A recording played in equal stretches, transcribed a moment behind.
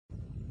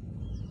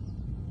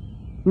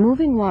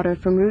Moving water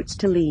from roots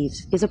to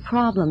leaves is a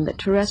problem that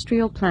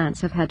terrestrial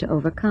plants have had to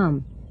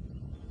overcome.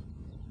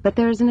 But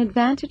there is an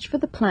advantage for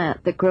the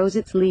plant that grows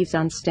its leaves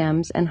on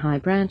stems and high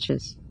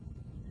branches.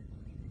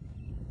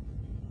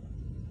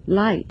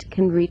 Light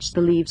can reach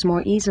the leaves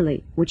more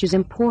easily, which is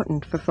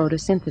important for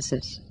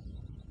photosynthesis.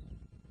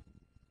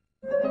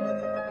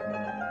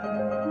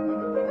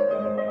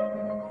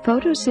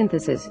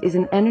 Photosynthesis is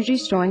an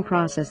energy-storing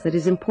process that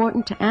is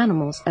important to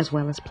animals as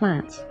well as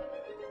plants.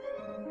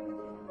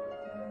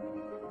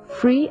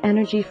 Free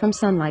energy from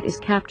sunlight is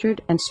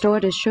captured and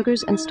stored as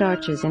sugars and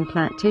starches in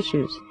plant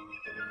tissues.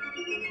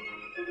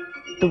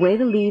 The way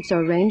the leaves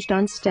are arranged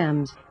on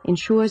stems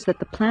ensures that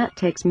the plant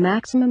takes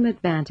maximum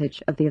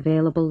advantage of the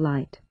available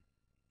light.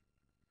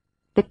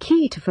 The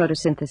key to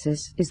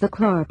photosynthesis is the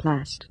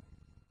chloroplast.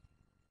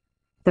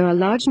 There are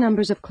large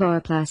numbers of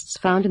chloroplasts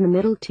found in the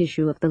middle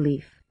tissue of the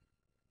leaf.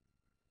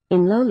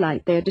 In low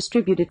light, they are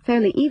distributed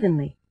fairly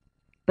evenly,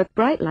 but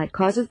bright light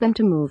causes them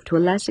to move to a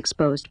less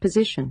exposed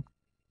position.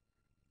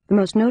 The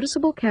most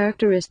noticeable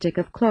characteristic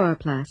of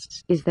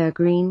chloroplasts is their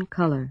green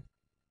color.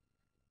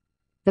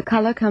 The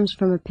color comes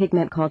from a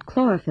pigment called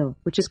chlorophyll,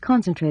 which is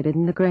concentrated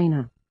in the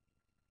grana.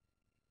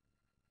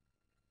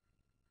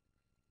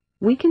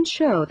 We can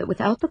show that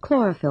without the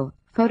chlorophyll,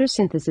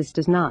 photosynthesis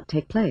does not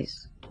take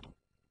place.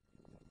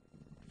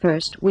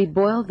 First, we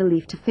boil the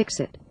leaf to fix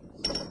it.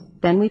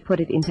 Then we put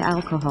it into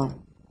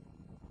alcohol.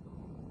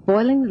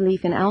 Boiling the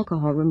leaf in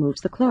alcohol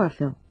removes the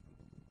chlorophyll.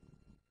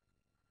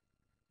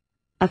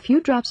 A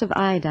few drops of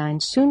iodine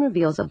soon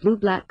reveals a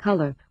blue-black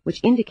color, which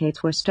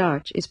indicates where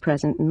starch is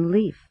present in the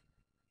leaf.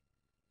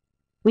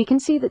 We can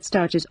see that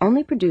starch is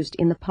only produced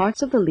in the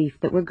parts of the leaf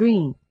that were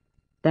green,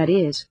 that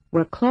is,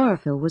 where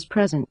chlorophyll was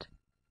present.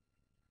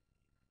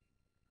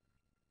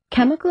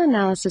 Chemical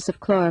analysis of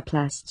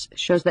chloroplasts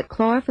shows that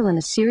chlorophyll and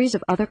a series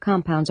of other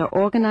compounds are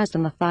organized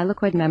on the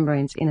thylakoid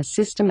membranes in a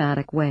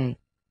systematic way.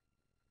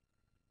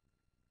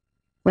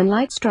 When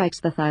light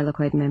strikes the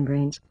thylakoid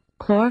membranes,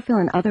 chlorophyll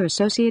and other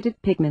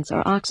associated pigments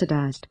are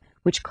oxidized,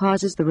 which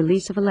causes the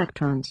release of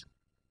electrons.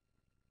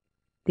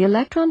 The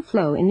electron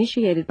flow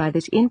initiated by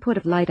this input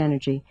of light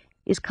energy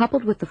is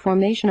coupled with the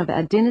formation of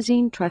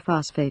adenosine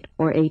triphosphate,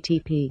 or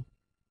ATP.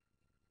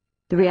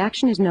 The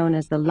reaction is known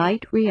as the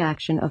light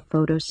reaction of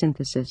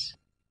photosynthesis.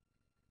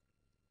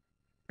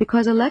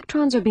 Because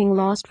electrons are being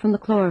lost from the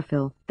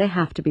chlorophyll, they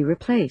have to be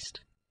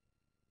replaced.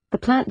 The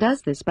plant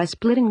does this by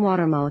splitting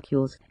water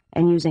molecules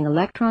and using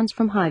electrons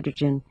from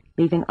hydrogen,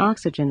 leaving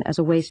oxygen as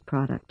a waste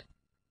product.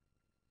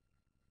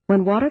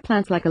 When water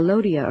plants like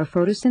Alodia are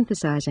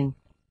photosynthesizing,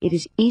 it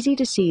is easy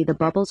to see the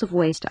bubbles of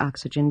waste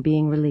oxygen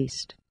being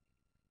released.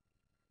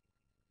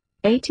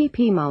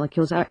 ATP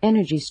molecules are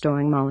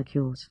energy-storing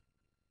molecules.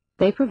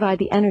 They provide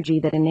the energy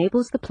that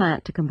enables the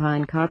plant to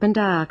combine carbon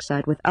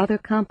dioxide with other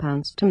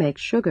compounds to make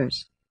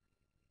sugars.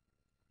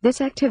 This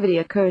activity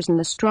occurs in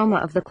the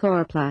stroma of the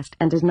chloroplast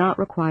and does not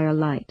require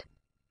light.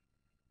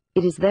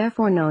 It is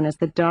therefore known as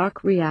the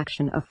dark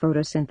reaction of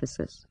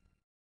photosynthesis.